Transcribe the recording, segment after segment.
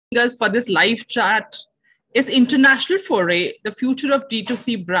us for this live chat is International Foray, the Future of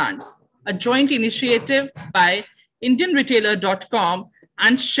D2C Brands, a joint initiative by IndianRetailer.com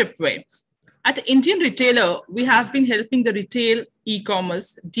and Shipway. At Indian Retailer, we have been helping the retail,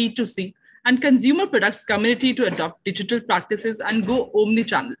 e-commerce, D2C, and consumer products community to adopt digital practices and go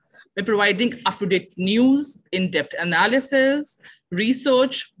omni-channel by providing up-to-date news, in-depth analysis,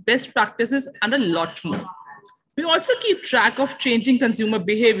 research, best practices, and a lot more. We also keep track of changing consumer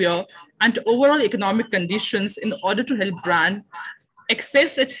behavior and overall economic conditions in order to help brands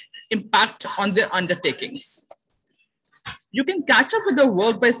assess its impact on their undertakings. You can catch up with the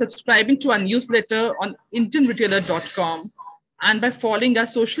work by subscribing to our newsletter on indianretailer.com and by following our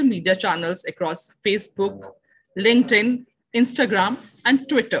social media channels across Facebook, LinkedIn, Instagram, and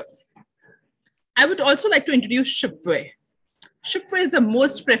Twitter. I would also like to introduce Shipway. Shipway is the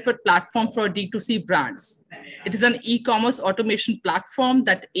most preferred platform for D2C brands. It is an e-commerce automation platform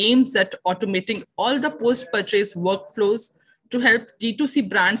that aims at automating all the post-purchase workflows to help D2C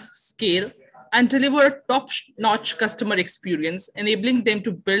brands scale and deliver a top-notch customer experience, enabling them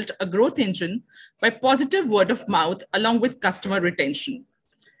to build a growth engine by positive word of mouth along with customer retention.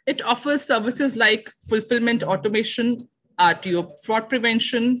 It offers services like fulfillment automation, RTO fraud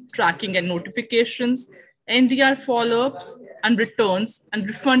prevention, tracking and notifications, NDR follow-ups, and returns and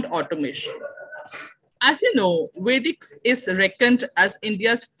refund automation. As you know, Vedix is reckoned as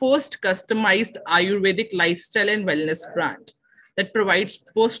India's first customized Ayurvedic lifestyle and wellness brand that provides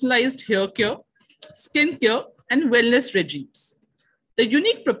personalized hair care, skin care, and wellness regimes. The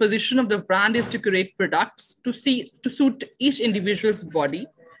unique proposition of the brand is to create products to suit each individual's body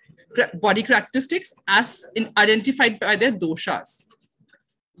characteristics as identified by their doshas.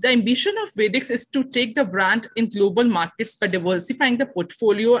 The ambition of Vedix is to take the brand in global markets by diversifying the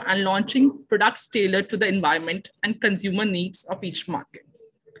portfolio and launching products tailored to the environment and consumer needs of each market.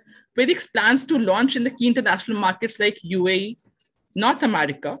 Vedix plans to launch in the key international markets like UAE, North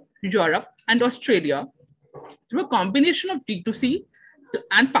America, Europe, and Australia through a combination of D2C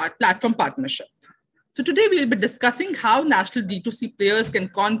and platform partnership. So today we'll be discussing how national D2C players can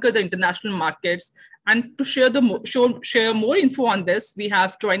conquer the international markets. And to share more info on this, we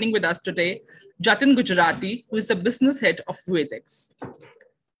have joining with us today, Jatin Gujarati, who is the Business Head of Vedix.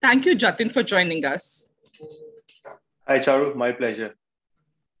 Thank you, Jatin, for joining us. Hi, Charu. My pleasure.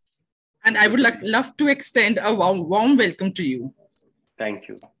 And I would love to extend a warm welcome to you. Thank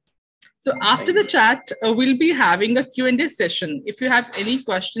you. So after the chat, we'll be having a Q&A session. If you have any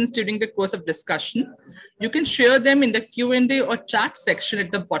questions during the course of discussion, you can share them in the Q&A or chat section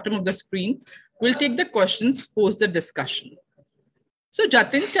at the bottom of the screen. We'll take the questions post the discussion. So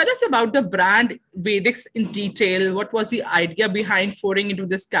Jatin, tell us about the brand Vedix in detail. What was the idea behind foraying into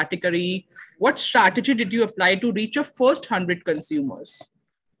this category? What strategy did you apply to reach your first 100 consumers?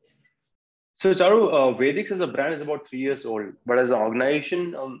 So Charu, Vedix as a brand is about 3 years old, but as an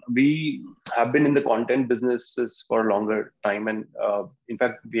organization, we have been in the content businesses for a longer time. And in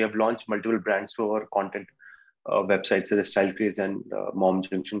fact, we have launched multiple brands to our content websites, such as StyleCraze and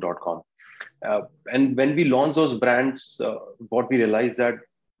momjunction.com. And when we launch those brands, what we realized that,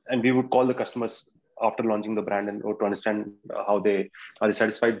 and we would call the customers after launching the brand and to understand how they are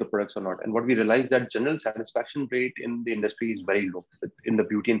satisfied with the products or not. And what we realized that general satisfaction rate in the industry is very low in the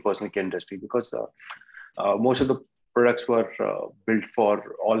beauty and personal care industry, because most of the products were built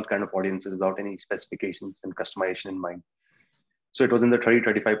for all kind of audiences without any specifications and customization in mind. So it was in the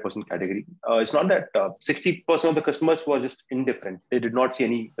 30-35% category. It's not that 60% of the customers were just indifferent. They did not see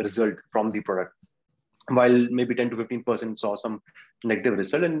any result from the product, while maybe 10 to 15% saw some negative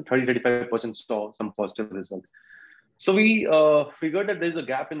result and 30-35% saw some positive result. So we figured that there's a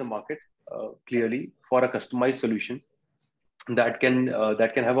gap in the market clearly for a customized solution that can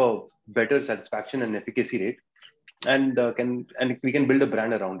have a better satisfaction and efficacy rate, and we can build a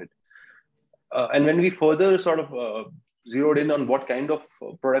brand around it. And when we further sort of zeroed in on what kind of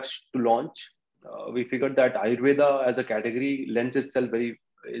products to launch, we figured that Ayurveda as a category lends itself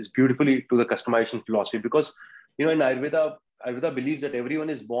is beautifully to the customization philosophy, because in Ayurveda believes that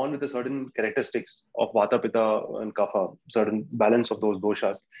everyone is born with a certain characteristics of Vata, Pitta, and Kapha, certain balance of those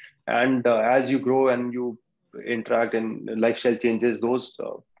doshas, and as you grow and you interact and lifestyle changes, those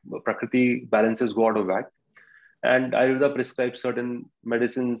Prakriti balances go out of whack, and Ayurveda prescribes certain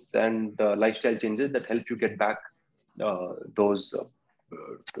medicines and lifestyle changes that help you get back those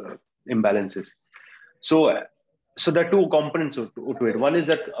imbalances. So there are two components to it. One is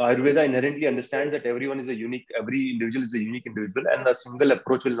that Ayurveda inherently understands that every individual is a unique individual, and a single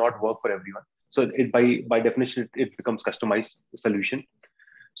approach will not work for everyone. So by definition, it becomes customized solution.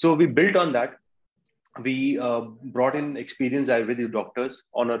 So we built on that, we brought in experienced Ayurvedic doctors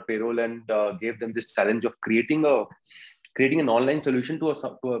on our payroll and gave them this challenge of creating an online solution to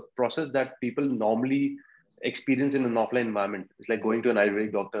a process that people normally experience in an offline environment. It's like going to an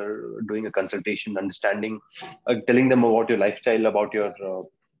Ayurvedic doctor, doing a consultation, understanding, telling them about your lifestyle, about your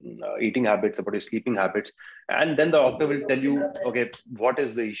eating habits, about your sleeping habits, and then the doctor will tell you, okay, what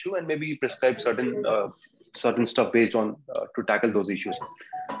is the issue, and maybe prescribe certain stuff based on to tackle those issues.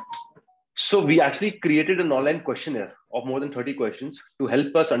 So we actually created an online questionnaire of more than 30 questions to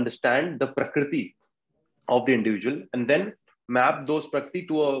help us understand the prakriti of the individual, and then map those prakriti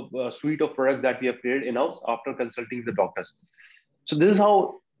to a suite of products that we have created in-house after consulting the doctors. So this is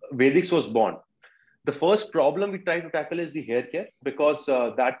how Vedix was born. The first problem we try to tackle is the hair care, because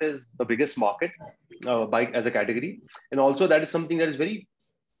that is the biggest market as a category, and also that is something that is very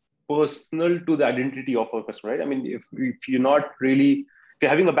personal to the identity of our customer, right? I mean, if you're not really, if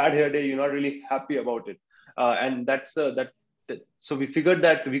you're having a bad hair day, you're not really happy about it, and so we figured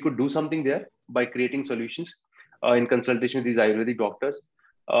that we could do something there by creating solutions in consultation with these Ayurvedic doctors.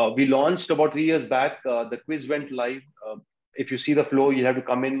 We launched about 3 years back. The quiz went live. If you see the flow, you have to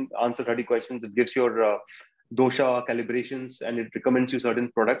come in, answer 30 questions. It gives your dosha calibrations, and it recommends you certain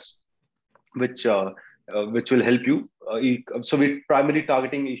products which will help you. So we're primarily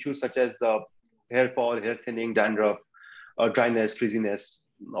targeting issues such as hair fall, hair thinning, dandruff, dryness, frizziness,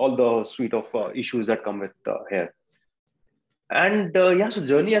 all the suite of issues that come with hair. And yeah, so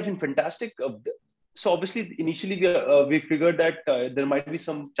journey has been fantastic. So obviously, initially we figured that there might be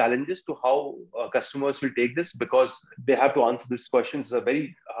some challenges to how customers will take this, because they have to answer these questions. It's a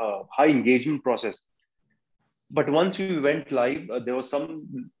very high engagement process. But once we went live,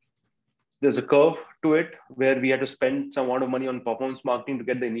 there's a curve to it where we had to spend some amount of money on performance marketing to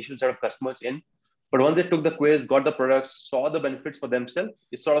get the initial set of customers in. But once they took the quiz, got the products, saw the benefits for themselves,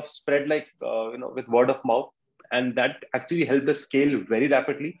 it sort of spread like with word of mouth, and that actually helped us scale very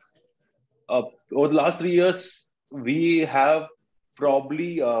rapidly. Over the last 3 years, we have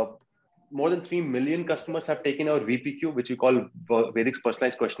probably more than 3 million customers have taken our VPQ, which we call Vedix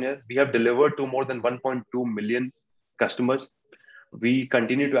Personalized Questionnaire. We have delivered to more than 1.2 million customers. We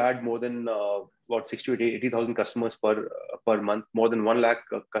continue to add more than about 60 to 80,000 customers per month. More than 1 lakh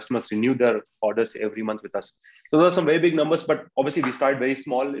customers renew their orders every month with us. So those are some very big numbers, but obviously we started very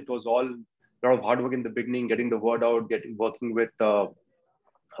small. It was all a lot of hard work in the beginning, getting the word out, working with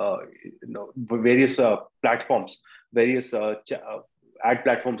various platforms, various ad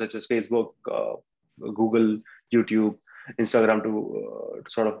platforms such as Facebook, Google, YouTube, Instagram to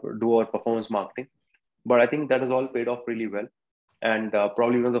sort of do our performance marketing. But I think that has all paid off really well, and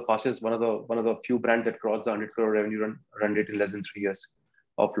probably one of the fastest, one of the few brands that crossed the 100 crore revenue run rate in less than 3 years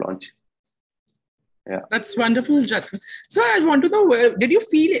of launch. Yeah, that's wonderful, Jatin. So I want to know, did you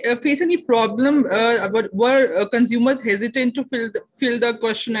face any problem? Were consumers hesitant to fill the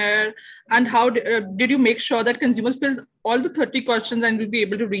questionnaire, and how did you make sure that consumers fill all the 30 questions and will be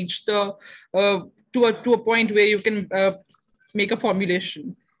able to reach to a point where you can make a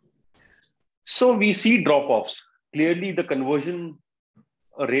formulation? So we see drop-offs. Clearly, the conversion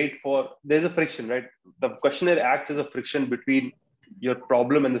rate there's a friction, right? The questionnaire acts as a friction between your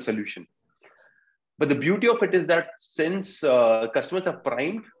problem and the solution. But the beauty of it is that since customers are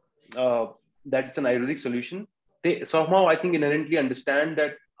primed, that it's an Ayurvedic solution, they somehow, I think, inherently understand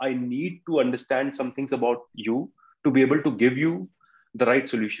that I need to understand some things about you to be able to give you the right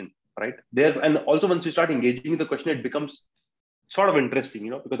solution, right? And also once you start engaging in the question, it becomes sort of interesting,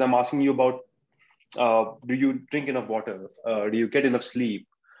 because I'm asking you about, do you drink enough water? Do you get enough sleep?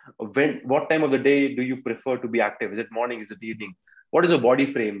 What time of the day do you prefer to be active? Is it morning? Is it evening? What is your body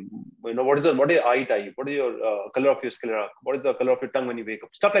frame? What is your eye type? What is your color of your sclera? What is the color of your tongue when you wake up?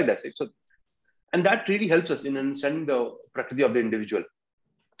 Stuff like that. Right? So, and that really helps us in understanding the prakriti of the individual.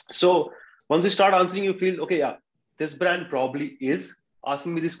 So once you start answering, you feel, okay, yeah, this brand probably is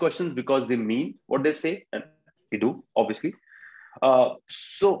asking me these questions because they mean what they say, and they do, obviously.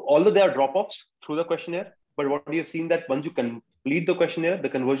 So although there are drop-offs through the questionnaire, but what we have seen that once you complete the questionnaire, the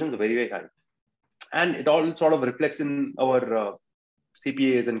conversions are very, very high. And it all sort of reflects in our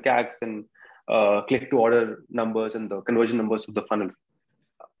CPAs and CACs and click-to-order numbers and the conversion numbers of the funnel.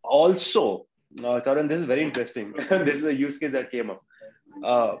 Also, Charan, this is very interesting. This is a use case that came up.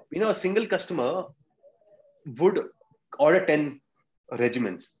 A single customer would order 10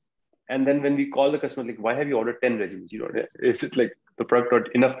 regimens. And then when we call the customer, like, why have you ordered 10 regimens? Is it like the product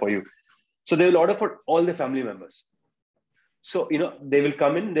not enough for you? So they will order for all the family members. So, they will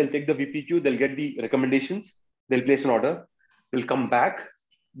come in, they'll take the VPQ, they'll get the recommendations, they'll place an order, they'll come back,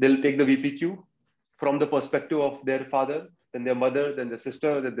 they'll take the VPQ from the perspective of their father, then their mother, then their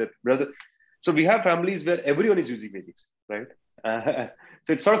sister, then their brother. So we have families where everyone is using Vedix, right?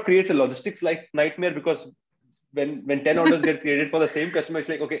 So it sort of creates a logistics like nightmare, because when 10 orders get created for the same customer, it's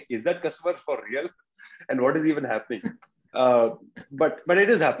like, okay, is that customer for real? And what is even happening? But it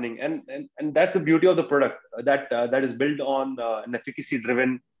is happening, and that's the beauty of the product, that is built on an efficacy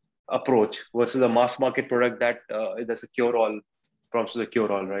driven approach versus a mass market product that is a cure all, promises a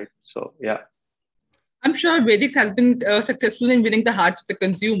cure all, right? So yeah. I'm sure Vedix has been successful in winning the hearts of the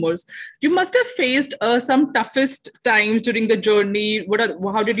consumers. You must have faced some toughest times during the journey.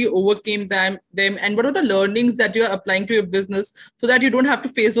 How did you overcome them? And what are the learnings that you're applying to your business so that you don't have to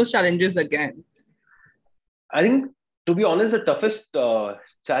face those challenges again? I think, to be honest, the toughest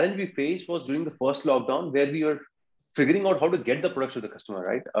challenge we faced was during the first lockdown, where we were figuring out how to get the products to the customer,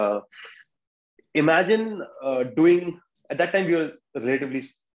 right? Imagine doing, at that time, we were relatively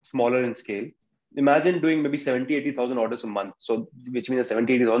smaller in scale. Imagine doing maybe 70, 80,000 orders a month. So, which means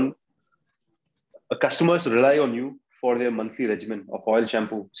 70, 80,000 customers rely on you for their monthly regimen of oil,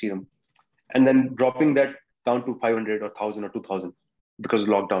 shampoo, serum, and then dropping that down to 500 or 1,000 or 2,000 because of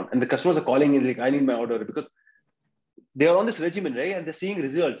lockdown. And the customers are calling in like, I need my order, because they are on this regimen, right? And they're seeing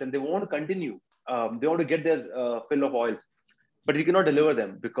results and they want to continue. They want to get their fill of oils, but we cannot deliver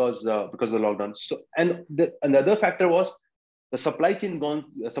them because of the lockdown. So, and another factor was the supply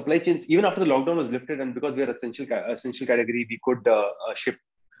chains, even after the lockdown was lifted, and because we are essential category, we could ship.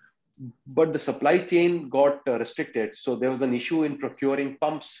 But the supply chain got restricted. So there was an issue in procuring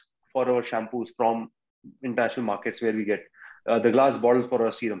pumps for our shampoos from international markets, where we get the glass bottles for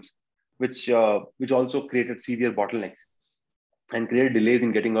our serums, which also created severe bottlenecks and created delays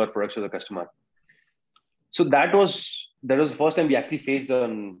in getting our products to the customer. So that was the first time we actually faced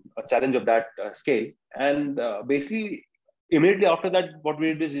a challenge of that scale. And basically, immediately after that, what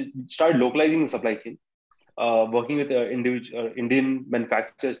we did is start localizing the supply chain, working with individual Indian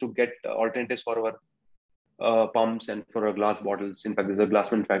manufacturers to get alternatives for our pumps and for our glass bottles. In fact, there's a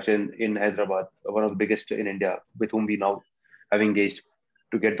glass manufacturer in Hyderabad, one of the biggest in India, with whom we now have engaged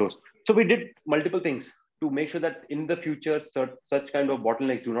to get those. So we did multiple things to make sure that in the future, such kind of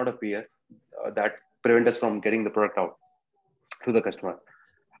bottlenecks do not appear that prevent us from getting the product out to the customer.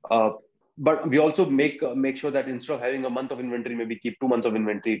 But we also make sure that instead of having a month of inventory, maybe keep 2 months of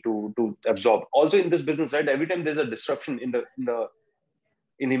inventory to absorb. Also in this business, right, every time there's a disruption in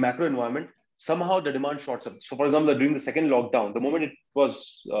the macro environment, somehow the demand shorts up. So for example, during the second lockdown, the moment it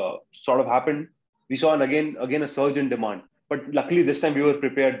was sort of happened, we saw again a surge in demand. But luckily this time we were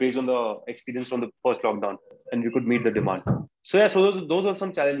prepared based on the experience from the first lockdown, and we could meet the demand. So yeah, so those are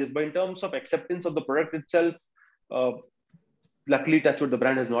some challenges. But in terms of acceptance of the product itself, luckily, touch wood, the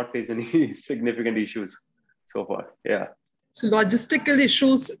brand has not faced any significant issues so far. Yeah. So logistical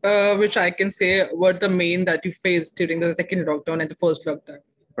issues, which I can say were the main that you faced during the second lockdown and the first lockdown.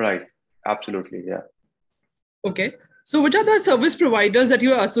 Right. Absolutely. Yeah. Okay. So which are the service providers that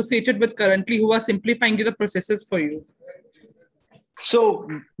you are associated with currently who are simplifying the processes for you? So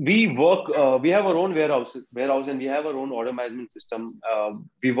we work, we have our own warehouse, and we have our own order management system.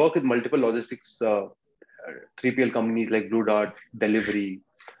 We work with multiple logistics 3PL companies like Blue Dart, Delivery,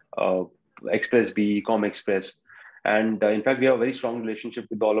 Express B, Com Express. And in fact, we have a very strong relationship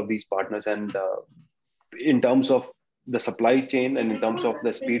with all of these partners. And in terms of the supply chain and in terms of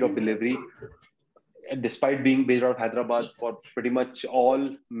the speed of delivery, despite being based out of Hyderabad, for pretty much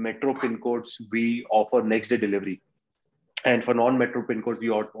all metro pin codes, we offer next day delivery. And for non-metro pin codes, we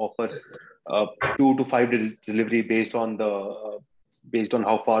offer 2 to 5 days delivery based on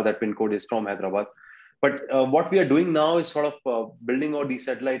how far that pin code is from Hyderabad. But what we are doing now is sort of building out these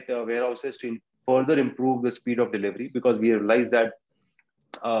satellite warehouses to further improve the speed of delivery, because we realize that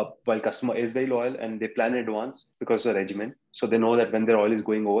while customer is very loyal and they plan in advance because of the regimen, so they know that when their oil is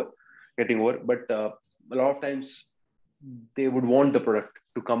getting over. But a lot of times they would want the product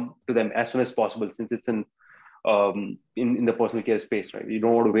to come to them as soon as possible, since it's in the personal care space, right? You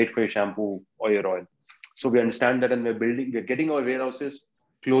don't want to wait for your shampoo or your oil. So we understand that, and we're getting our warehouses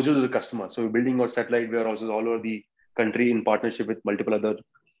closer to the customer. So we're building our satellite warehouses all over the country in partnership with multiple other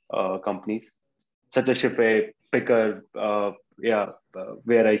companies, such as Shipway, Picker,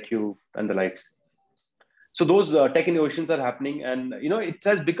 WearIQ, and the likes. So those tech innovations are happening, and it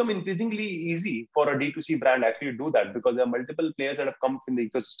has become increasingly easy for a D2C brand actually to do that, because there are multiple players that have come in the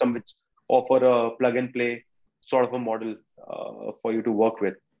ecosystem which offer a plug and play sort of a model for you to work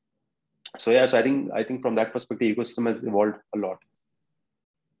with. So yeah, so I think from that perspective, ecosystem has evolved a lot.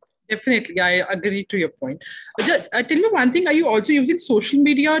 Definitely, I agree to your point. Tell me one thing, are you also using social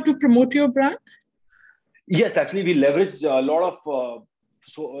media to promote your brand? Yes, actually, we leverage a lot of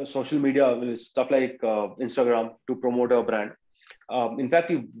social media stuff like Instagram to promote our brand. In fact,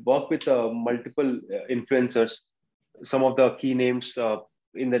 we work with multiple influencers, some of the key names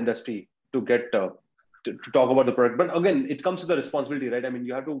in the industry to get to talk about the product. But again, it comes to the responsibility, right? I mean,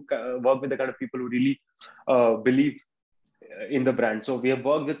 you have to work with the kind of people who really believe in the brand. So we have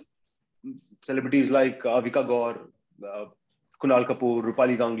worked with celebrities like Avika Gaur, Kunal Kapoor,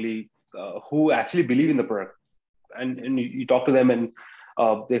 Rupali Gangli, who actually believe in the product. And you talk to them, and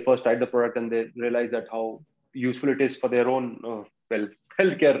they first tried the product and they realize that how useful it is for their own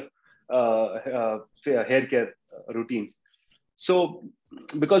healthcare, hair care routines. So,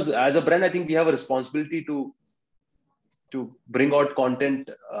 because as a brand, I think we have a responsibility to bring out content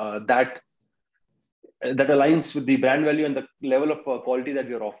that aligns with the brand value and the level of quality that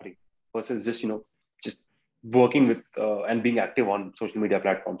we are offering, versus just working with and being active on social media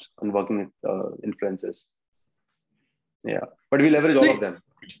platforms and working with influencers. Yeah, but we leverage all of them.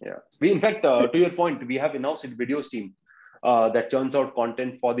 Yeah, we, in fact, to your point, we have in-house videos team that churns out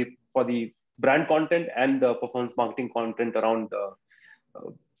content for the brand content and the performance marketing content around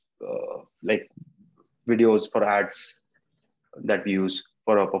like videos for ads that we use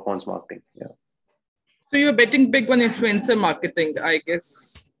for our performance marketing. Yeah. So you're betting big on influencer marketing, I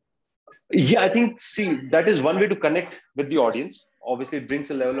guess. Yeah, I think, see, that is one way to connect with the audience. Obviously, it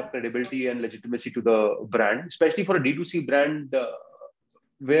brings a level of credibility and legitimacy to the brand, especially for a D2C brand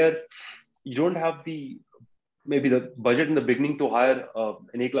where you don't have maybe the budget in the beginning to hire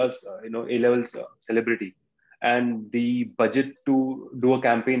an A-class, A-levels celebrity, and the budget to do a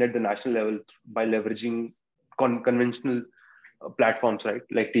campaign at the national level by leveraging conventional platforms, right,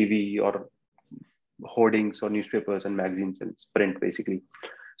 like TV or hoardings or newspapers and magazines and print, basically.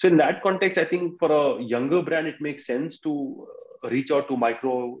 So in that context, I think for a younger brand, it makes sense to reach out to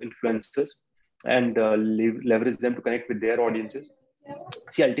micro influencers and leverage them to connect with their audiences.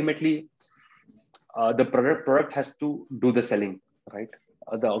 See, ultimately, the product has to do the selling, right?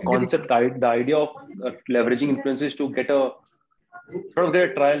 The concept, the idea of leveraging influencers to get a sort of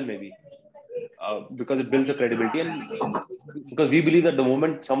their trial, maybe, because it builds a credibility, and because we believe that the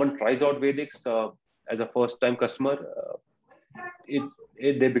moment someone tries out Vedix as a first-time customer,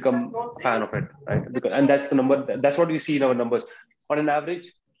 they become a fan of it, right? And that's the number. That's what we see in our numbers. On an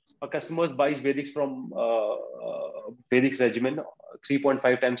average, our customers buys Vedix from Vedix regimen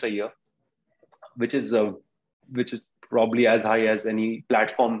 3.5 times a year, which is probably as high as any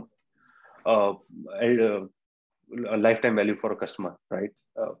platform a lifetime value for a customer, right?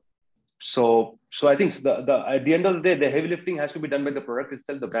 So I think at the end of the day, the heavy lifting has to be done by the product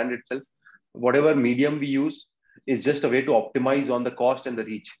itself, the brand itself. Whatever medium we use is just a way to optimize on the cost and the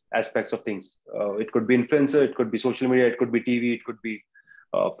reach aspects of things. It could be influencer, it could be social media, it could be TV, it could be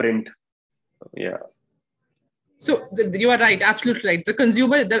print. Yeah. So you are right, absolutely right.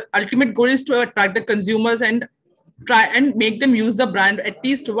 The ultimate goal is to attract the consumers and try and make them use the brand at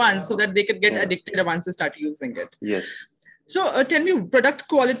least once, so that they can get addicted once they start using it. Yes. So tell me, product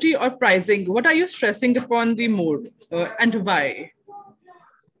quality or pricing, what are you stressing upon the more and why?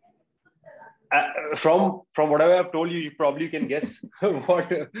 From whatever I've told you, you probably can guess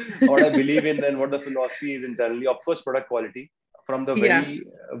what I believe in and what the philosophy is internally. Of course, product quality. From the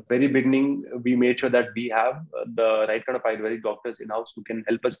very beginning, we made sure that we have the right kind of Ayurvedic doctors in-house who can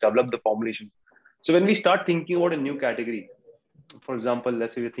help us develop the formulation. So when we start thinking about a new category, for example,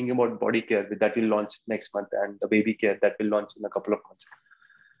 let's say we're thinking about body care that will launch next month, and the baby care that will launch in a couple of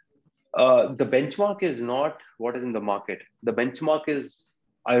months. The benchmark is not what is in the market. The benchmark is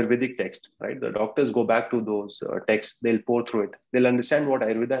Ayurvedic text, right? The doctors go back to those texts, they'll pour through it. They'll understand what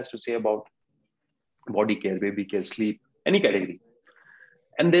Ayurveda has to say about body care, baby care, sleep, any category.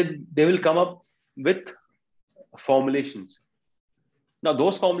 And they will come up with formulations. Now,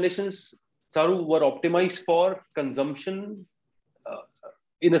 those formulations, Charu, were optimized for consumption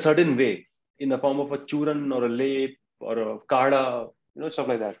in a certain way, in the form of a churan or a lep or a kada, stuff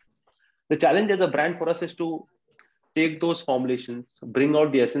like that. The challenge as a brand for us is to take those formulations, bring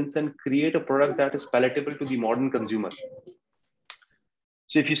out the essence, and create a product that is palatable to the modern consumer.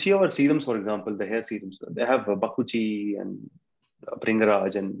 So if you see our serums, for example, the hair serums, they have Bakuchi and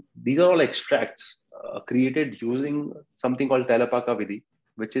Bringaraj, and these are all extracts created using something called Tailapaka Vidhi,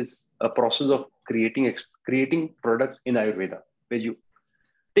 which is a process of creating products in Ayurveda, where you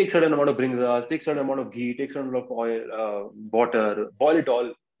take certain amount of Bringaraj, take certain amount of ghee, take certain amount of oil, water, boil it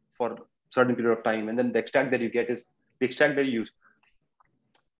all for a certain period of time, and then the extract that you get is the extract that you use.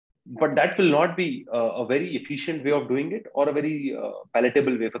 But that will not be a very efficient way of doing it, or a very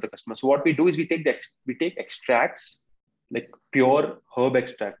palatable way for the customer. So what we do is we take extracts, like pure herb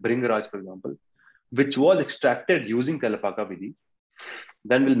extract, Bringaraj, for example, which was extracted using Tailapaka Vidhi,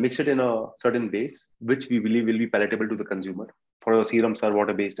 Then we'll mix it in a certain base, which we believe will be palatable to the consumer. For the serums are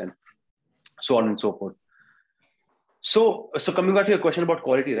water-based and so on and so forth. So coming back to your question about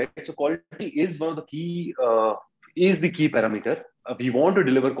quality, right? So quality is one of the key, is the key parameter. We want to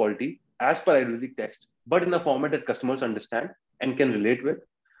deliver quality as per Ayurvedic text, but in a format that customers understand and can relate with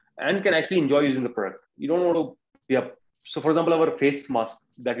and can actually enjoy using the product. You don't want to, yeah. So for example, our face mask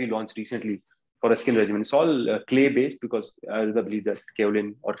that we launched recently for a skin regimen, it's all clay based because I believe that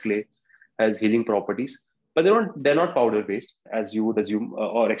kaolin or clay has healing properties, but they're not powder based as you would assume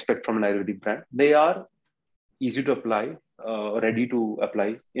or expect from an Ayurvedic brand. They are easy to apply, ready to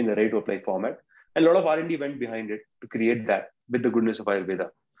apply in the ready to apply format. And a lot of R&D went behind it to create that with the goodness of Ayurveda.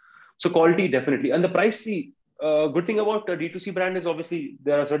 So quality definitely, and the price. See, good thing about a D2C brand is obviously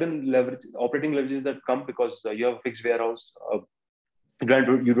there are certain operating leverages that come because you have a fixed warehouse.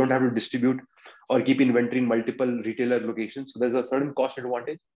 You don't have to distribute or keep inventory in multiple retailer locations. So there's a certain cost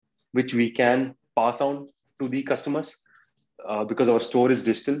advantage which we can pass on to the customers because our store is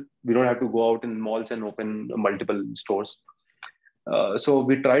digital. We don't have to go out in malls and open multiple stores. So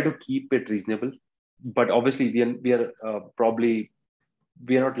we try to keep it reasonable, but obviously we are probably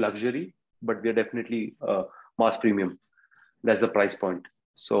we are not luxury, but we are definitely mass premium. That's the price point.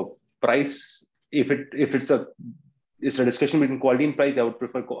 So price, if it's a discussion between quality and price, I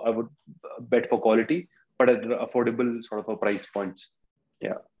would bet for quality, but at affordable sort of a price points.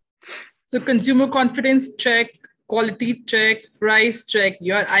 Yeah. So consumer confidence check, quality check, price check.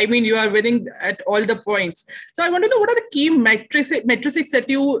 You are winning at all the points. So I want to know what are the key metrics that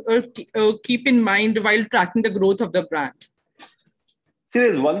you keep in mind while tracking the growth of the brand. See,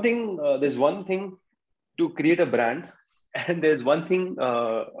 there's one thing to create a brand, and there's one thing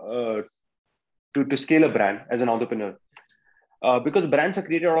to scale a brand as an entrepreneur. Because brands are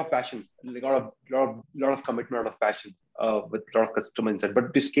created out of passion, like lot of commitment, out of passion, with a lot of customer insight.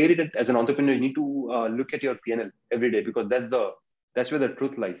 But to scale it as an entrepreneur, you need to look at your P&L every day because that's where the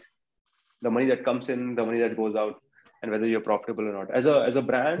truth lies. The money that comes in, the money that goes out, and whether you're profitable or not. As a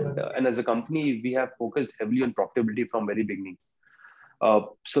brand and as a company, we have focused heavily on profitability from very beginning.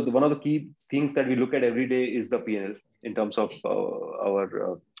 So one of the key things that we look at every day is the P&L in terms of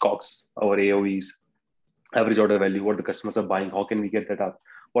our COGS, our AOVs, average order value, what the customers are buying, how can we get that up,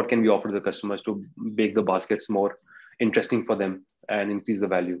 what can we offer to the customers to make the baskets more interesting for them and increase the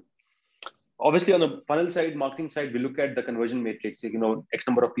value. Obviously, on the funnel side, marketing side, we look at the conversion matrix. X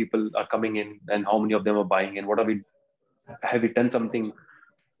number of people are coming in, and how many of them are buying, and have we done something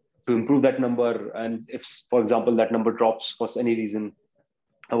to improve that number? And if, for example, that number drops for any reason,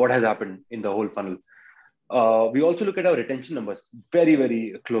 what has happened in the whole funnel? We also look at our retention numbers very,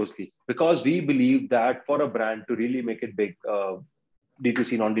 very closely because we believe that for a brand to really make it big,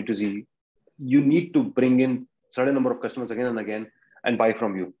 D2C, non-D2C, you need to bring in certain number of customers again and again and buy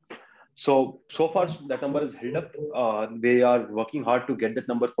from you. So far that number is held up. They are working hard to get that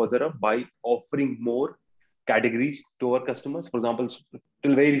number further up by offering more categories to our customers. For example,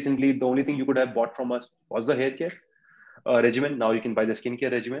 till very recently, the only thing you could have bought from us was the hair care regimen. Now you can buy the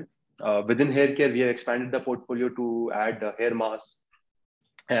skincare regimen. Within hair care, we have expanded the portfolio to add hair masks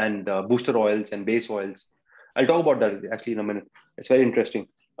and booster oils and base oils. I'll talk about that actually in a minute. It's very interesting.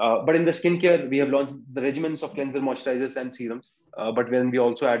 But in the skincare, we have launched the regimens of cleanser, moisturizers, and serums. But then we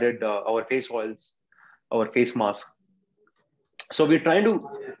also added our face oils, our face mask. So we're trying to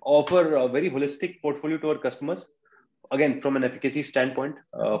offer a very holistic portfolio to our customers. Again, from an efficacy standpoint,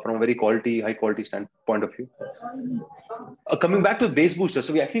 from a very high quality standpoint of view. Coming back to base booster.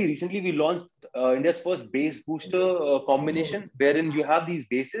 So we recently launched India's first base booster combination, wherein you have these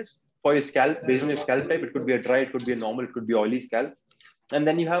bases for your scalp, based on your scalp type. It could be a dry, it could be a normal, it could be oily scalp. And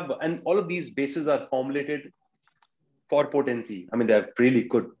then and all of these bases are formulated for potency. I mean, they're really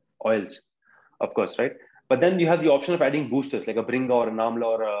good oils, of course, right? But then you have the option of adding boosters like a Bringa or a Namla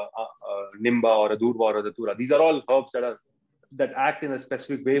or a Nimba or a Durva or a Datura. These are all herbs that act in a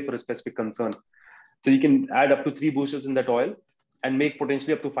specific way for a specific concern. So you can add up to 3 boosters in that oil and make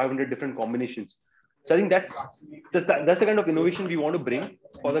potentially up to 500 different combinations. So I think that's the kind of innovation we want to bring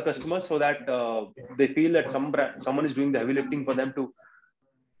for the customers, so that they feel that someone is doing the heavy lifting for them to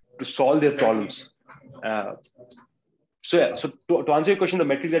solve their problems. So to answer your question, the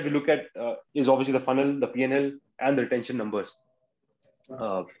metric that we look at is obviously the funnel, the P&L, and the retention numbers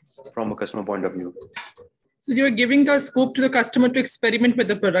from a customer point of view. So you're giving the scope to the customer to experiment with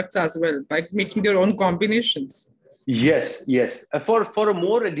the products as well by making their own combinations. Yes. For a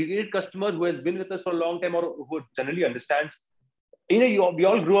more dedicated customer who has been with us for a long time or who generally understands, we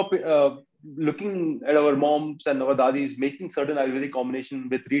all grew up looking at our moms and our dadis making certain Ayurvedic combination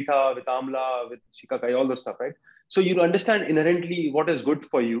with Rita, with Amla, with Shikakai, all those stuff, right? So you understand inherently what is good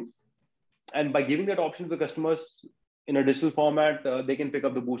for you. And by giving that option to the customers in a digital format, they can pick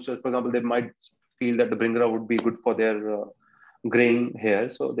up the boosters. For example, they might feel that the Bringra would be good for their graying hair.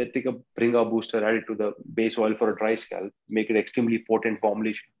 So they take a Bringra booster, add it to the base oil for a dry scalp, make it extremely potent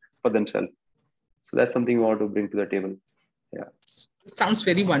formulation for themselves. So that's something we want to bring to the table. Yeah. It sounds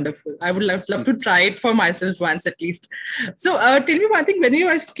very wonderful. I would love to try it for myself once at least. So tell me one thing, when you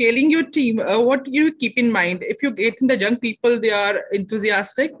are scaling your team, what do you keep in mind? If you get in the young people, they are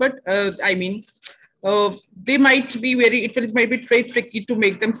enthusiastic, but they might be might be very tricky to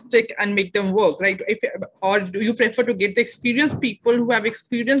make them stick and make them work, right? Or do you prefer to get the experienced people who have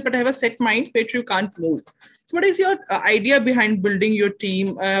experience but have a set mind which you can't move? So what is your idea behind building your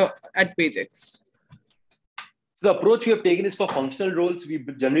team at Vedix? The approach we have taken is for functional roles. We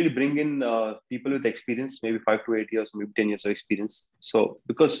generally bring in people with experience, maybe 5 to 8 years, maybe 10 years of experience. So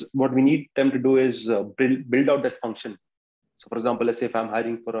because what we need them to do is build out that function. So for example, let's say if I'm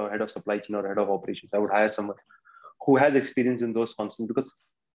hiring for a head of supply chain or head of operations, I would hire someone who has experience in those functions, because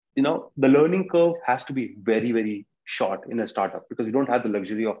the learning curve has to be very, very short in a startup, because we don't have the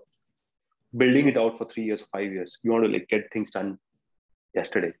luxury of building it out for 3 years or 5 years. We want to get things done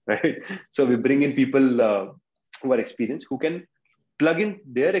yesterday, right? So we bring in people who are experienced, who can plug in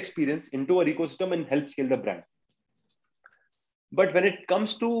their experience into our ecosystem and help scale the brand. But when it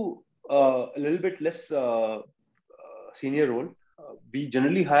comes to a little bit less senior role, we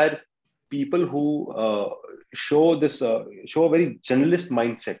generally hire people who show a very generalist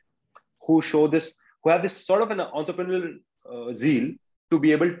mindset, who have this sort of an entrepreneurial zeal to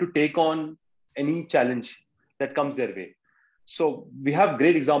be able to take on any challenge that comes their way. So we have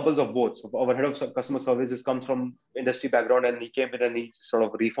great examples of both. So our head of customer services comes from industry background, and he came in and he sort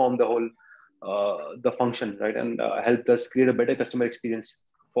of reformed the whole the function, right, and helped us create a better customer experience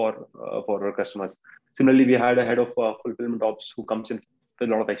for our customers. Similarly, we had a head of fulfillment ops who comes in with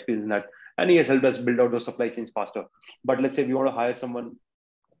a lot of experience in that, and he has helped us build out those supply chains faster. But let's say we want to hire someone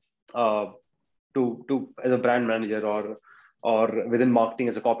to as a brand manager or within marketing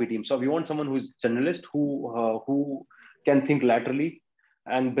as a copy team. So we want someone who's generalist, who can think laterally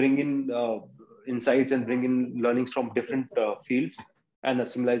and bring in insights and bring in learnings from different fields and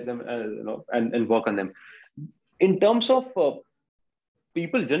assimilate them and work on them. In terms of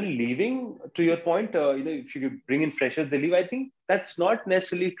people generally leaving, to your point, if you bring in freshers, they leave. I think that's not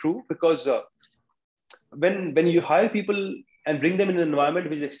necessarily true, because when you hire people and bring them in an environment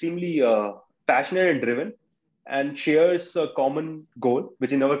which is extremely passionate and driven and shares a common goal,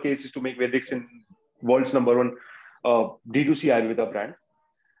 which in our case is to make Vedix in world's #1 D2C Ayurveda brand,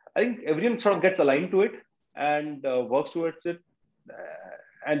 I think everyone sort of gets aligned to it and works towards it.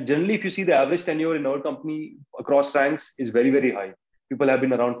 And generally, if you see the average tenure in our company across ranks is very, very high. People have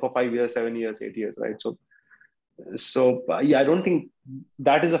been around for 5 years, 7 years, 8 years, right? So I don't think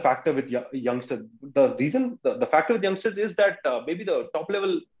that is a factor with youngsters. The factor with youngsters is that maybe the top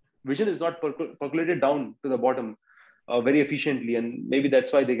level vision is not percolated down to the bottom very efficiently, and maybe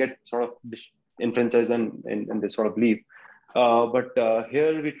that's why they get sort of enfranchised and they sort of leave. But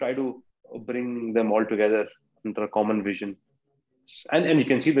here we try to bring them all together under a common vision, and you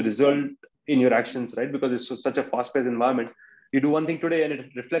can see the result in your actions, right? Because it's such a fast-paced environment. You do one thing today, and it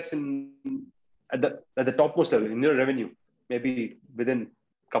reflects at the topmost level in your revenue, maybe within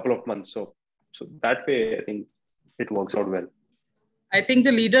a couple of months. So that way, I think it works out well. I think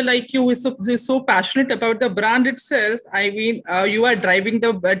the leader like you is so passionate about the brand itself. I mean, you are driving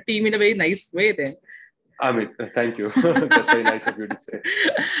the team in a very nice way then. Thank you. That's very nice of you to say.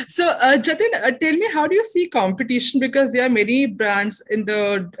 So, Jatin, tell me, how do you see competition? Because there are many brands in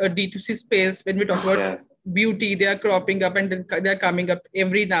the D2C space. When we talk about beauty, they are cropping up and they're coming up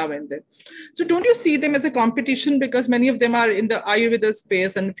every now and then. So don't you see them as a competition? Because many of them are in the Ayurveda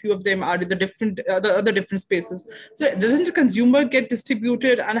space and a few of them are in the other different spaces. So doesn't the consumer get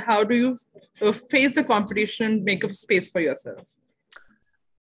distributed, and how do you face the competition and make a space for yourself?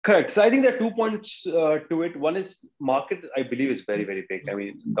 Correct. So I think there are 2 points to it. One is market, I believe, is very, very big. I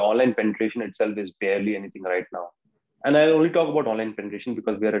mean, the online penetration itself is barely anything right now. And I'll only talk about online penetration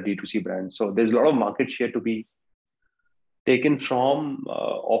because we are a D2C brand. So there's a lot of market share to be taken from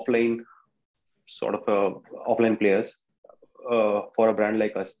offline players for a brand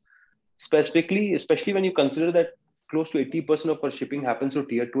like us. Specifically, especially when you consider that close to 80% of our shipping happens to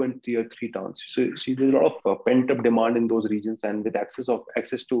tier 2 and tier 3 towns. So see, there's a lot of pent-up demand in those regions, and with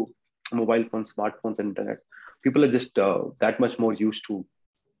access to mobile phones, smartphones, and internet, people are just that much more used to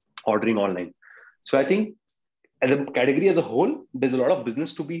ordering online. So I think as a category as a whole, there's a lot of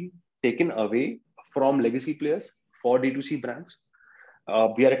business to be taken away from legacy players for D2C brands.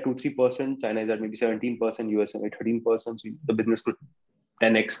 We are at 2-3%. China is at maybe 17%. US at 13%. So the business could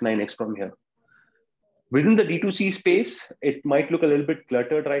 10x, 9x from here. Within the D2C space, it might look a little bit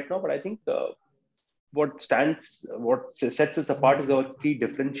cluttered right now, but I think what sets us apart is our key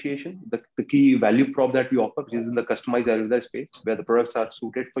differentiation, the key value prop that we offer, which is in the customized Ayurveda space, where the products are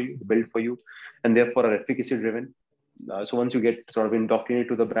suited for you, built for you, and therefore are efficacy driven. So once you get sort of indoctrinated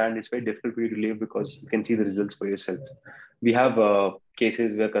to the brand, it's very difficult for you to leave because you can see the results for yourself. We have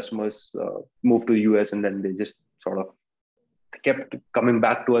cases where customers move to the US and then they just sort of kept coming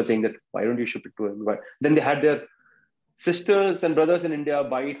back to us saying that, why don't you ship it to him? Then they had their sisters and brothers in India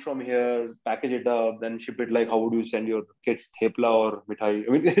buy it from here, package it up, then ship it. Like, how would you send your kids thepla or mithai?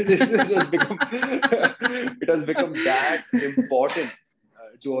 I mean, this has become it has become that important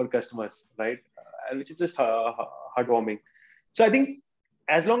to our customers, right? And which is just heartwarming. So I think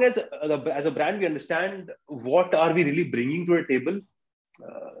as long as a brand we understand what are we really bringing to a table,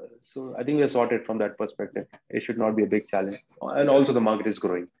 so I think we're sorted from that perspective. It should not be a big challenge, and also the market is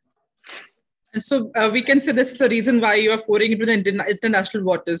growing. And so we can say this is the reason why you are foraying into the international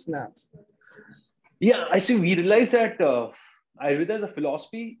waters now. Yeah, I see. We realize that Ayurveda as a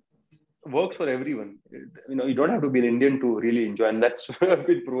philosophy works for everyone. You don't have to be an Indian to really enjoy, and that's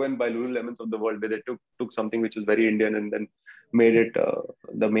been proven by Lululemons of the world, where they took something which was very Indian and then made it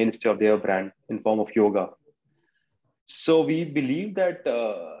the mainstay of their brand in form of yoga. So we believe that,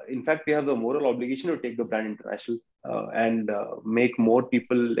 in fact, we have the moral obligation to take the brand international and make more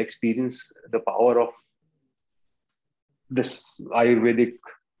people experience the power of this Ayurvedic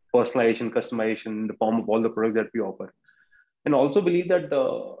personalization, customization in the form of all the products that we offer. And also believe that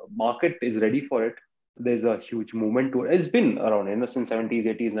the market is ready for it. There's a huge movement to it. It's been around since 70s,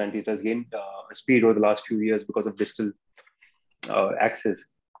 80s, 90s, has gained speed over the last few years because of digital access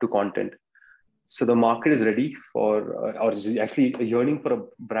to content. So the market is ready for, or is actually yearning for a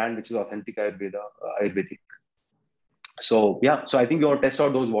brand which is authentic Ayurvedic. So yeah, so I think we want to test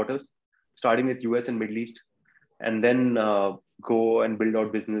out those waters, starting with US and Middle East, and then go and build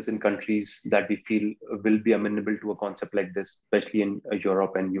out business in countries that we feel will be amenable to a concept like this, especially in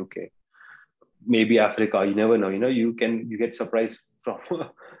Europe and UK. Maybe Africa, you never know. You get surprised from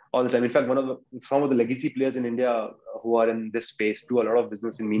all the time. In fact, some of the legacy players in India who are in this space do a lot of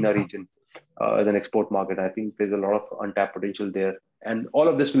business in MENA region as an export market. I think there's a lot of untapped potential there. And all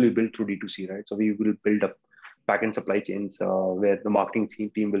of this will be built through D2C, right? So we will build up back-end supply chains where the marketing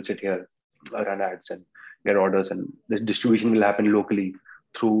team will sit here, run ads and get orders, and the distribution will happen locally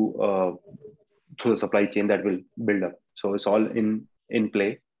through the supply chain that will build up. So it's all in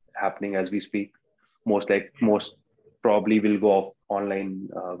play, happening as we speak. Most probably will go off online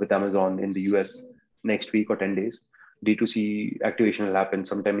with Amazon in the US next week or 10 days. D2C activation will happen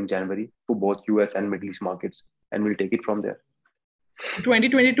sometime in January for both US and Middle East markets, and we'll take it from there.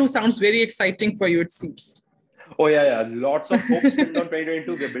 2022 sounds very exciting for you, it seems. Oh, yeah. Lots of hopes built on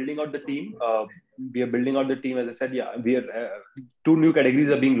 2022. We're building out the team. As I said, we are 2 new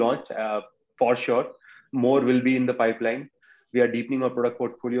categories are being launched for sure. More will be in the pipeline. We are deepening our product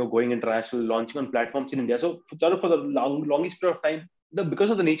portfolio, going international, launching on platforms in India. So for the longest period of time,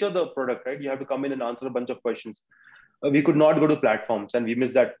 because of the nature of the product, right, you have to come in and answer a bunch of questions. We could not go to platforms, and we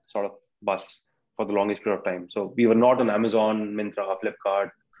missed that sort of bus for the longest period of time. So we were not on Amazon, Myntra,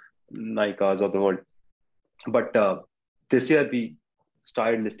 Flipkart, Nyka's of the world. But this year we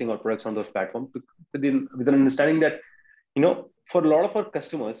started listing our products on those platforms with an understanding that, for a lot of our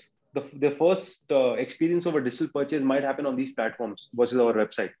customers, their first experience of a digital purchase might happen on these platforms versus our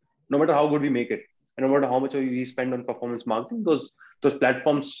website. No matter how good we make it, and no matter how much we spend on performance marketing, those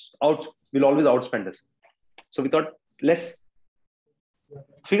platforms will always outspend us. So we thought, let's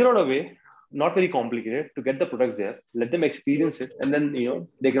figure out a way, not very complicated, to get the products there, let them experience it, and then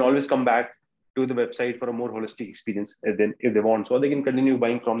they can always come back to the website for a more holistic experience if they want. So they can continue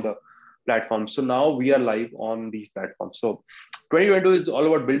buying from the platform. So now we are live on these platforms. So 2022 is all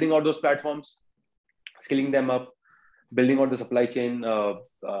about building out those platforms, scaling them up, building out the supply chain,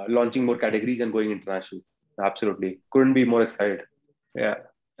 launching more categories, and going international. Absolutely. Couldn't be more excited. Yeah.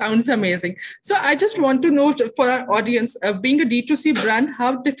 Sounds amazing. So I just want to know, for our audience, being a D2C brand,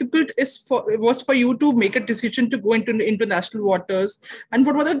 how difficult was for you to make a decision to go into international waters? And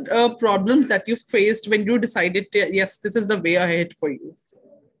what were the problems that you faced when you decided, yes, this is the way ahead for you?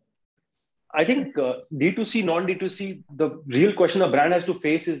 I think D2C, non-D2C, the real question a brand has to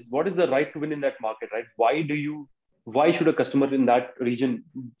face is, what is the right to win in that market, right? Why should a customer in that region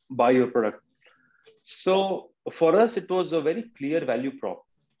buy your product? So for us, it was a very clear value prop.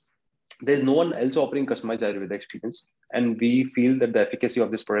 There's no one else offering customized Ayurveda experience and we feel that the efficacy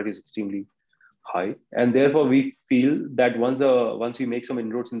of this product is extremely high, and therefore we feel that once we make some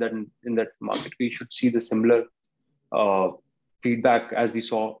inroads in that market, we should see the similar uh, feedback as we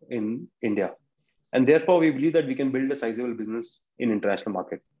saw in India. And therefore, we believe that we can build a sizable business in international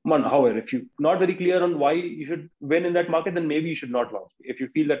market. However, if you're not very clear on why you should win in that market, then maybe you should not launch. If you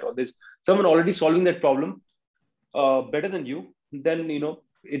feel that there's someone already solving that problem better than you, then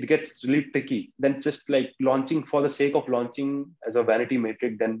it gets really tricky. Then just like launching for the sake of launching as a vanity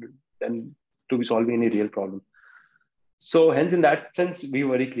metric, then to be solving any real problem. So hence, in that sense, we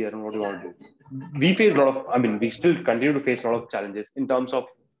were very clear on what we want to do. We face a lot of, we still continue to face a lot of challenges in terms of,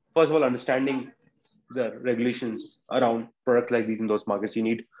 first of all, understanding the regulations around products like these in those markets. You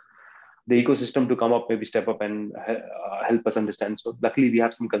need the ecosystem to come up, maybe step up and help us understand. So luckily, we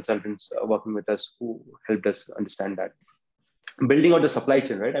have some consultants working with us who helped us understand that. Building out the supply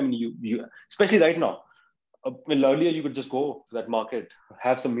chain, right? You especially right now. Well, earlier you could just go to that market,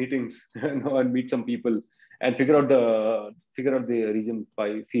 have some meetings, and meet some people, and figure out the region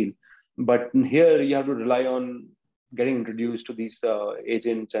by feel. But here you have to rely on getting introduced to these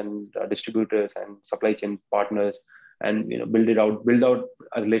agents and distributors and supply chain partners, and build out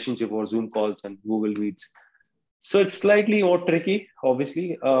a relationship over Zoom calls and Google Meets. So it's slightly more tricky,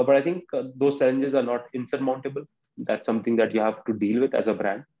 obviously, but I think those challenges are not insurmountable. That's something that you have to deal with as a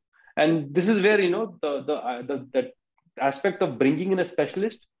brand. And this is where the aspect of bringing in a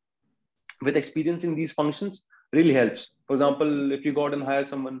specialist with experience in these functions really helps. For example, if you go out and hire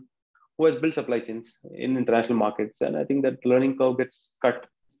someone who has built supply chains in international markets, and I think that learning curve gets cut.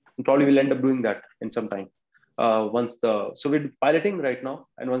 And probably will end up doing that in some time. So we're piloting right now,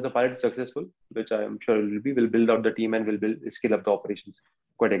 and once the pilot is successful, which I am sure it will be, we'll build out the team and we'll scale up the operations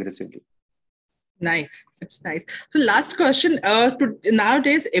quite aggressively. Nice. It's nice. So last question.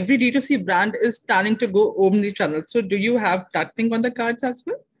 Nowadays, every D2C brand is planning to go omni-channel. So do you have that thing on the cards as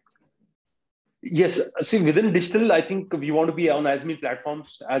well? Yes. See, within digital, I think we want to be on as many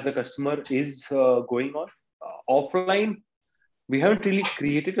platforms as the customer is going on. Offline, we haven't really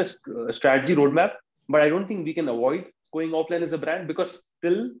created a strategy roadmap, but I don't think we can avoid going offline as a brand, because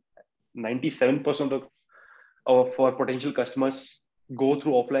still 97% of our potential customers go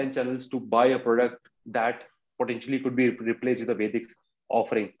through offline channels to buy a product that potentially could be replaced with a Vedix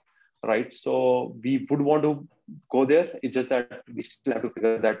offering, right? So we would want to go there. It's just that we still have to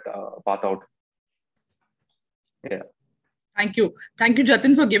figure that path out. Yeah. Thank you. Thank you,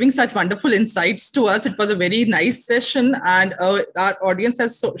 Jatin, for giving such wonderful insights to us. It was a very nice session, and our audience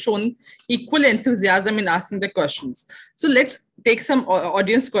has shown equal enthusiasm in asking the questions. So let's take some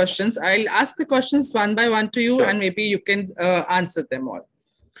audience questions. I'll ask the questions one by one to you, sure, and maybe you can answer them all.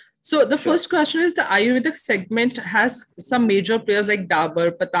 So the first question is, the Ayurvedic segment has some major players like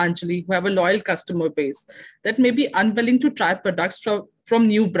Dabur, Patanjali, who have a loyal customer base that may be unwilling to try products from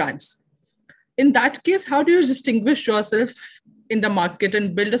new brands. In that case, how do you distinguish yourself in the market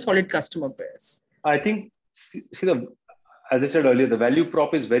and build a solid customer base? I think, as I said earlier, the value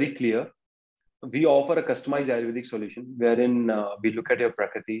prop is very clear. We offer a customized Ayurvedic solution wherein we look at your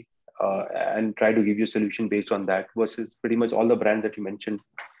Prakriti and try to give you a solution based on that, versus pretty much all the brands that you mentioned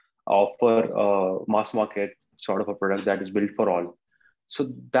offer mass market sort of a product that is built for all.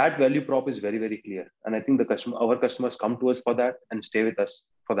 So that value prop is very, very clear. And I think our customers come to us for that and stay with us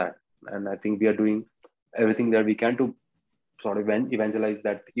for that. And I think we are doing everything that we can to sort of evangelize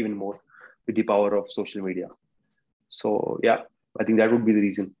that even more with the power of social media. So yeah, I think that would be the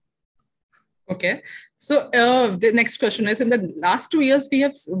reason. Okay. So the next question is, in the last 2 years, we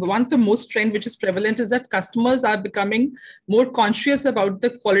have one of the most trend which is prevalent is that customers are becoming more conscious about the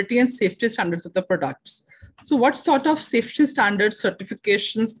quality and safety standards of the products. So what sort of safety standards,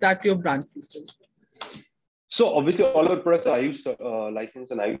 certifications that your brand fulfills? So obviously all our products are IUC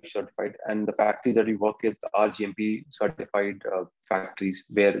licensed and IUC certified, and the factories that we work with are GMP certified factories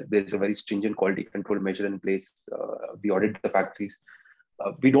where there's a very stringent quality control measure in place. We audit the factories.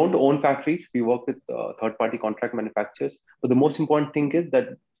 We don't own factories. We work with third-party contract manufacturers. But the most important thing is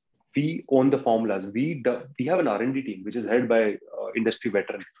that we own the formulas. We have an R&D team, which is headed by industry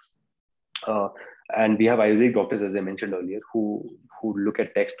veterans. And we have Ayurvedic doctors, as I mentioned earlier, who look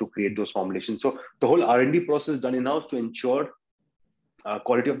at text to create those formulations. So the whole R&D process is done in-house to ensure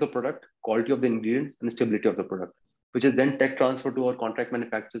quality of the product, quality of the ingredients, and stability of the product, which is then tech transferred to our contract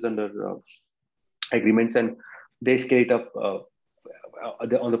manufacturers under agreements, and they scale it up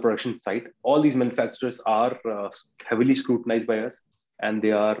on the production side. All these manufacturers are heavily scrutinized by us, and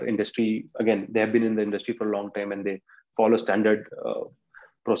they are industry, again, they have been in the industry for a long time, and they follow standard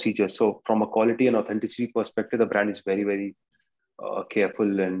procedures. So from a quality and authenticity perspective, the brand is very, very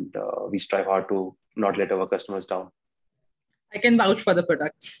careful, and we strive hard to not let our customers down. I can vouch for the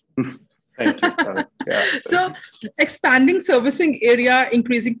products. Thank you. Yeah. So expanding servicing area,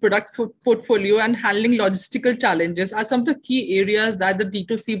 increasing product portfolio, and handling logistical challenges are some of the key areas that the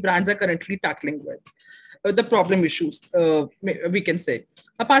D2C brands are currently tackling with. The problem issues, we can say.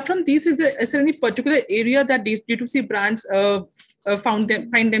 Apart from these, is there any particular area that D2C brands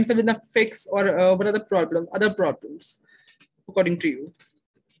find themselves in a fix, or what are the other problems, according to you?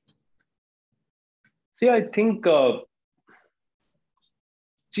 See, I think,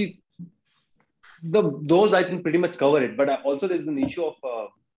 those I think pretty much cover it. But also there's an issue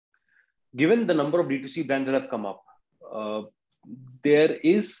of, given the number of D2C brands that have come up, there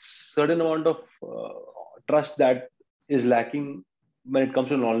is certain amount of trust that is lacking when it comes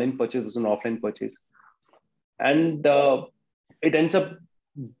to an online purchase versus an offline purchase. And it ends up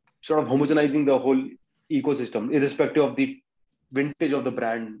sort of homogenizing the whole ecosystem, irrespective of the vintage of the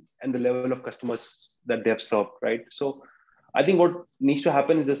brand and the level of customers that they have served, right? So I think what needs to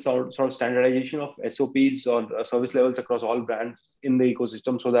happen is this sort of standardization of SOPs or service levels across all brands in the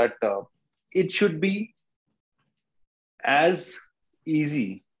ecosystem, so that it should be as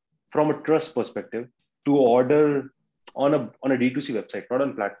easy from a trust perspective to order on a D2C website, not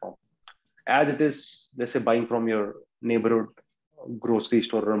on platform, as it is, let's say, buying from your neighborhood grocery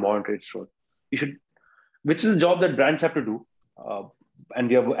store or a modern trade store. You should, which is a job that brands have to do, and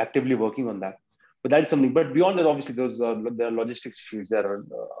we are actively working on that. But that's something. But beyond that, obviously, there are logistics issues.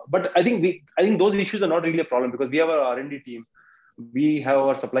 But I think those issues are not really a problem, because we have our R&D team, we have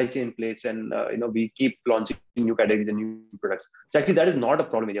our supply chain in place, and we keep launching new categories and new products. So actually, that is not a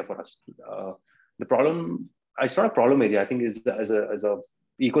problem area for us. The problem, it's not a problem area. I think is as a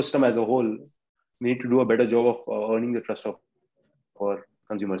ecosystem as a whole, we need to do a better job of earning the trust of our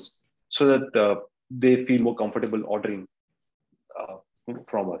consumers, so that they feel more comfortable ordering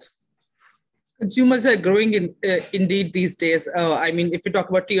from us. Consumers are growing indeed these days. I mean, if we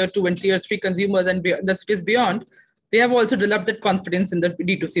talk about tier 2 and tier 3 consumers and the cities beyond, they have also developed that confidence in the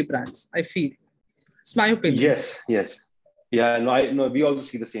D2C brands, I feel. It's my opinion. Yes. Yeah, no, we also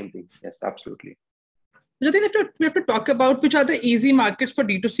see the same thing. Yes, absolutely. I think we have to talk about which are the easy markets for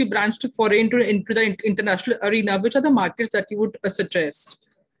D2C brands to foray into the international arena. Which are the markets that you would suggest?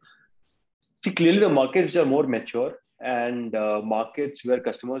 See, clearly the markets which are more mature, and markets where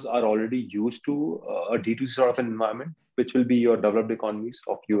customers are already used to a D2C sort of an environment, which will be your developed economies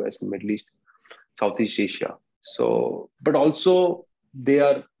of US and Middle East, Southeast Asia. So, but also they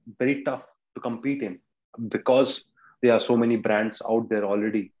are very tough to compete in, because there are so many brands out there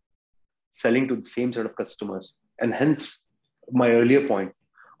already selling to the same set of customers. And hence my earlier point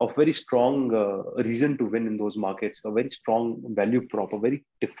of very strong reason to win in those markets, a very strong value prop, a very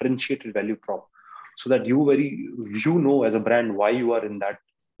differentiated value prop, so that you know as a brand why you are in that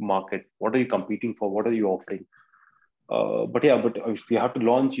market, what are you competing for, what are you offering. But if you have to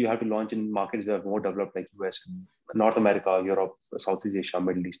launch, you have to launch in markets that are more developed, like US, North America, Europe, Southeast Asia,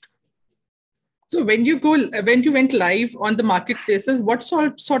 Middle East. So when you went live on the marketplaces, what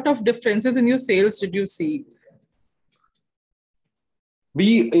sort of differences in your sales did you see?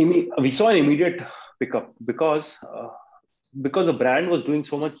 We saw an immediate pickup, because the brand was doing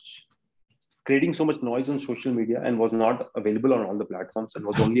so much, creating so much noise on social media, and was not available on all the platforms, and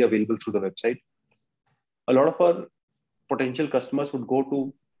was only available through the website. A lot of our potential customers would go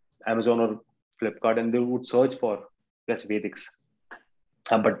to Amazon or Flipkart, and they would search for, let's say, Vedix.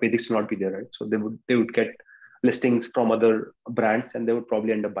 But Vedix will not be there, right? So they would get listings from other brands, and they would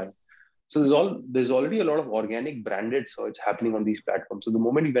probably end up buying. So there's already a lot of organic branded search happening on these platforms. So the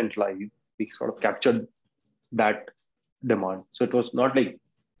moment we went live, we sort of captured that demand. So it was not a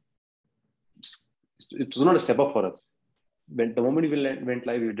step up for us. When the moment we went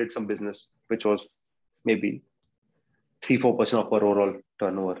live, we did some business, which was maybe 3-4% of our overall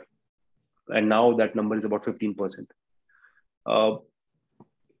turnover. And now that number is about 15%.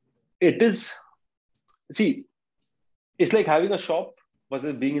 It's like having a shop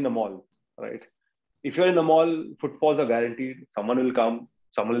versus being in a mall, right? If you're in a mall, footfalls are guaranteed. Someone will come,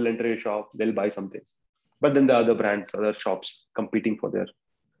 someone will enter your shop, they'll buy something. But then the other brands, other shops competing for their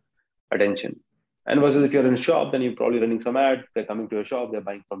attention. And versus if you're in a shop, then you're probably running some ads, they're coming to your shop, they're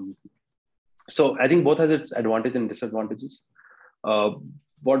buying from you. So I think both has its advantages and disadvantages.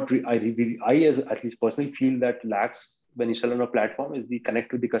 What I as at least personally feel that lacks when you sell on a platform is the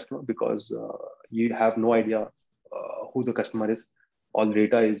connect with the customer, because you have no idea who the customer is. All the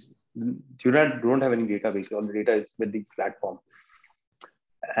data is, you don't have any data basically. All the data is with the platform.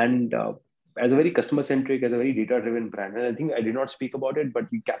 And as a very customer centric, as a very data driven brand, and I think I did not speak about it, but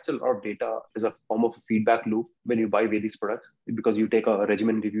we capture a lot of data as a form of a feedback loop when you buy Vedix products, because you take a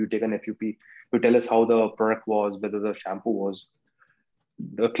regimen review, take an FUP, you tell us how the product was, whether the shampoo was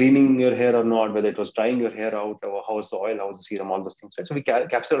cleaning your hair or not, whether it was drying your hair out, or how was the oil, how was the serum, all those things, right? So we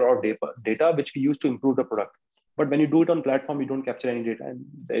capture a lot of data which we use to improve the product. But when you do it on platform, you don't capture any data, and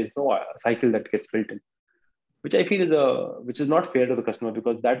there is no cycle that gets built in, which I feel is which is not fair to the customer,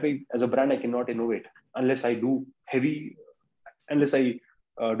 because that way, as a brand, I cannot innovate unless I do unless I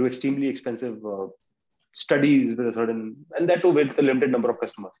do extremely expensive studies with a certain, and that too with a limited number of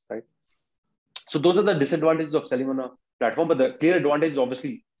customers, right? So those are the disadvantages of selling on a platform. But the clear advantage is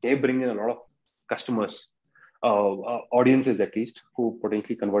obviously they bring in a lot of customers, audiences at least, who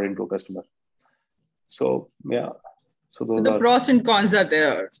potentially convert into a customer. So yeah, so the pros and cons are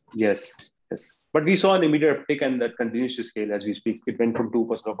there. Yes. But we saw an immediate uptick, and that continues to scale as we speak. It went from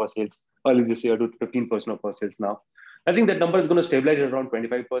 2% of our sales early this year to 15% of our sales now. I think that number is going to stabilize at around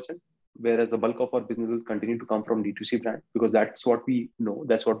 25%, whereas the bulk of our business will continue to come from D2C brand, because that's what we know,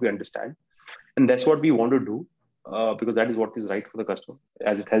 that's what we understand, and that's what we want to do, because that is what is right for the customer,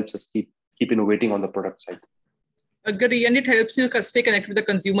 as it helps us keep innovating on the product side. Agree, and it helps you stay connected with the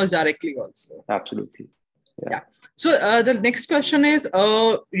consumers directly also. Absolutely. Yeah. So the next question is,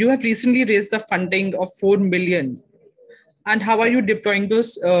 you have recently raised the funding of 4 million. And how are you deploying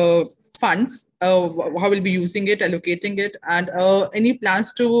those funds? How will you be using it, allocating it? And any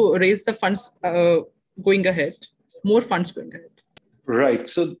plans to raise the funds going ahead? More funds going ahead? Right.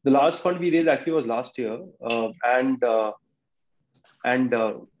 So the last fund we raised actually was last year.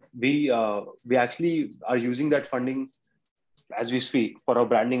 We actually are using that funding as we speak for our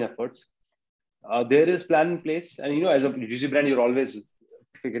branding efforts. There is plan in place, and as a D2C brand, you're always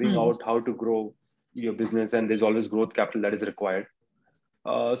figuring out how to grow your business, and there's always growth capital that is required.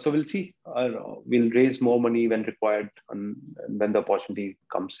 So we'll see. We'll raise more money when required and when the opportunity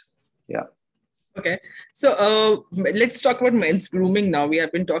comes. Yeah. Okay. So let's talk about men's grooming now. We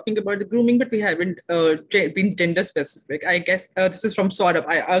have been talking about the grooming, but we haven't been gender specific. I guess this is from Saurabh,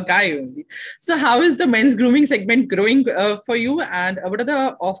 a guy only. So how is the men's grooming segment growing for you? And what are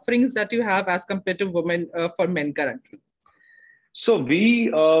the offerings that you have as compared to women for men currently? So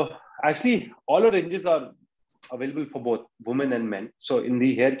we actually, all our ranges are available for both women and men. So in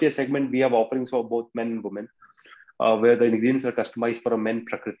the hair care segment, we have offerings for both men and women, where the ingredients are customized for a men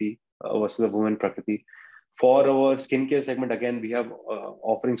prakriti versus a woman prakriti. For our skincare segment, again, we have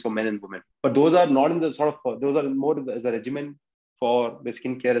offerings for men and women, but those are not in the those are more as a regimen for the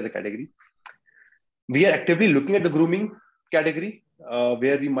skincare as a category. We are actively looking at the grooming category,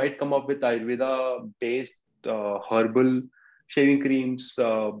 where we might come up with Ayurveda-based herbal shaving creams,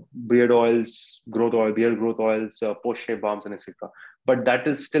 beard oils, beard growth oils, post-shave balms, and etc. But that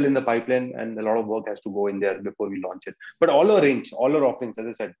is still in the pipeline, and a lot of work has to go in there before we launch it. But all our range, all our offerings, as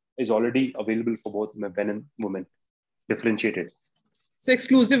I said, is already available for both men and women, differentiated. So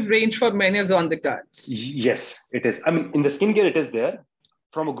exclusive range for men is on the cards. Yes, it is. I mean, in the skincare, it is there.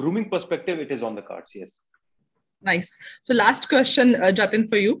 From a grooming perspective, it is on the cards. Yes. Nice. So last question, Jatin,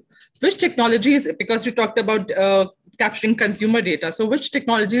 for you. Which technologies, because you talked about capturing consumer data, so which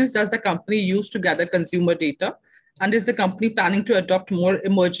technologies does the company use to gather consumer data? And is the company planning to adopt more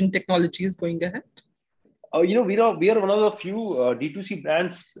emerging technologies going ahead? We are one of the few D2C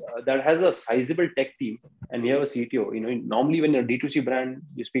brands that has a sizable tech team, and we have a CTO. Normally when a D2C brand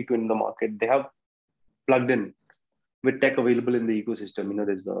you speak to in the market, they have plugged in with tech available in the ecosystem.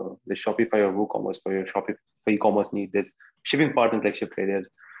 There's Shopify or WooCommerce for your Shopify e-commerce need. There's shipping partners like Shipway.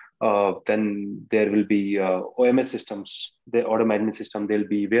 Then there will be OMS systems, the order management system. There'll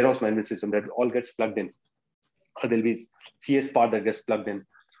be warehouse management system that all gets plugged in. There'll be CS part that gets plugged in.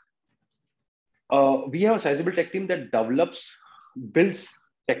 We have a sizable tech team that builds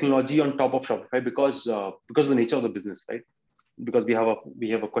technology on top of Shopify because of the nature of the business, right? Because we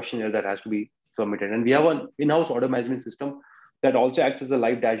have a questionnaire that has to be submitted, and we have an in-house order management system that also acts as a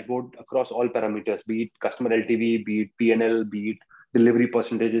live dashboard across all parameters, be it customer LTV, be it PNL, be it delivery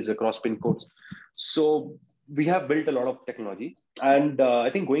percentages across pin codes. So we have built a lot of technology, and I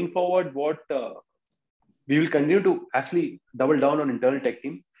think going forward, we will continue to actually double down on internal tech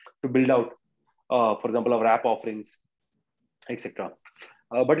team to build out, for example, our app offerings, etc.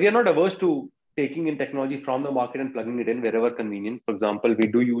 But we are not averse to taking in technology from the market and plugging it in wherever convenient. For example, we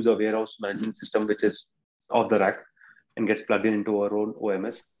do use a warehouse management system, which is off the rack and gets plugged into our own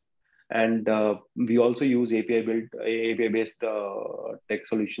OMS. And we also use API-based tech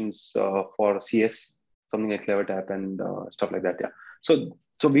solutions for CS, something like CleverTap and stuff like that. Yeah.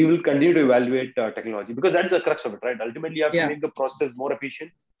 So we will continue to evaluate technology, because that's the crux of it, right? Ultimately, you have to make the process more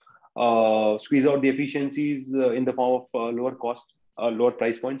efficient. squeeze out the efficiencies in the form of lower cost, lower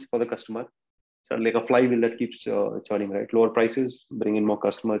price points for the customer. So like a flywheel that keeps churning, right? Lower prices, bring in more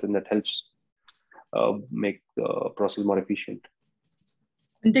customers, and that helps make the process more efficient.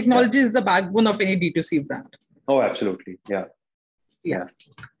 And technology is the backbone of any D2C brand. Oh, absolutely. Yeah.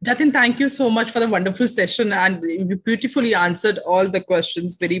 Jatin, thank you so much for the wonderful session, and you beautifully answered all the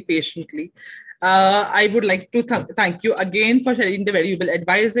questions very patiently. I would like to thank you again for sharing the valuable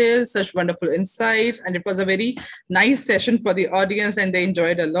advices, such wonderful insights, and it was a very nice session for the audience, and they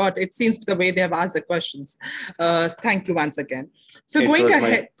enjoyed a lot. It seems the way they have asked the questions. Thank you once again. So it going was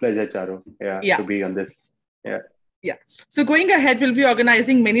ahead, my pleasure, Charu. Yeah, to be on this. Yeah. So going ahead, we'll be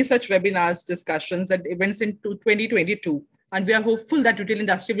organizing many such webinars, discussions, and events in 2022. And we are hopeful that retail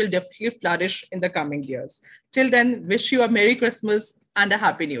industry will definitely flourish in the coming years. Till then, wish you a Merry Christmas and a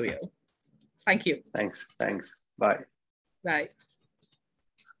Happy New Year. Thank you. Thanks. Bye. Bye.